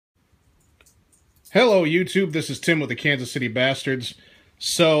Hello YouTube, this is Tim with the Kansas City Bastards.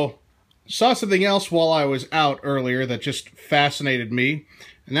 So, saw something else while I was out earlier that just fascinated me,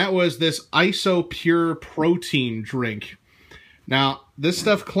 and that was this Isopure protein drink. Now, this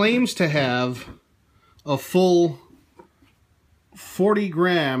stuff claims to have a full 40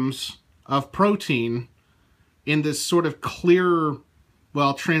 grams of protein in this sort of clear,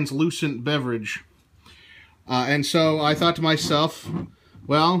 well, translucent beverage. And so I thought to myself,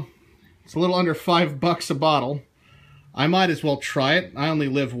 well, it's a little under $5 a bottle. I might as well try it. I only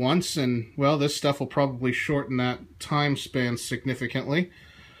live once, and, well, this stuff will probably shorten that time span significantly.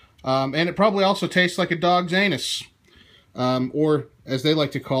 And it probably also tastes like a dog's anus. Or, as they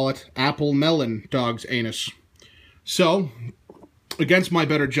like to call it, apple melon dog's anus. So, against my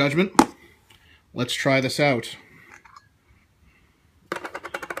better judgment, let's try this out.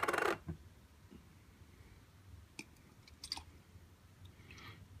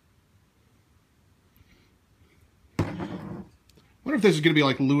 I wonder if this is going to be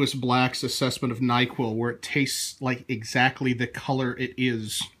like Lewis Black's assessment of NyQuil, where it tastes like exactly the color it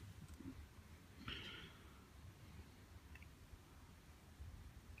is.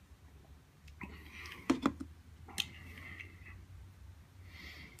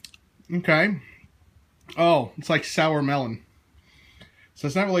 Okay. Oh, it's like sour melon. So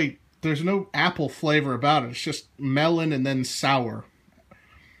it's not really, there's no apple flavor about it. It's just melon and then sour.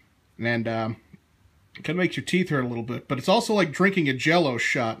 And, it kind of makes your teeth hurt a little bit, but it's also like drinking a Jell-O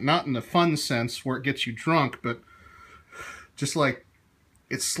shot, not in the fun sense where it gets you drunk, but just like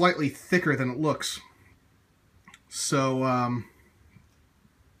it's slightly thicker than it looks. So,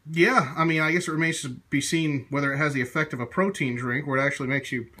 yeah, I mean, I guess it remains to be seen whether it has the effect of a protein drink, where it actually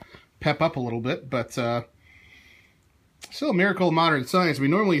makes you pep up a little bit, but still a miracle of modern science. I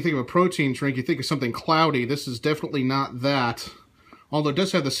mean, normally you think of a protein drink, you think of something cloudy. This is definitely not that. Although it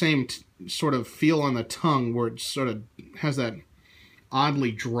does have the same sort of feel on the tongue, where it sort of has that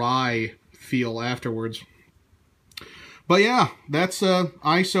oddly dry feel afterwards. But yeah, that's a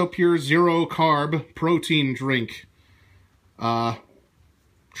Isopure zero carb protein drink. Try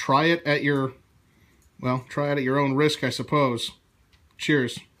it at your, well, try it at your own risk, I suppose.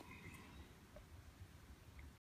 Cheers.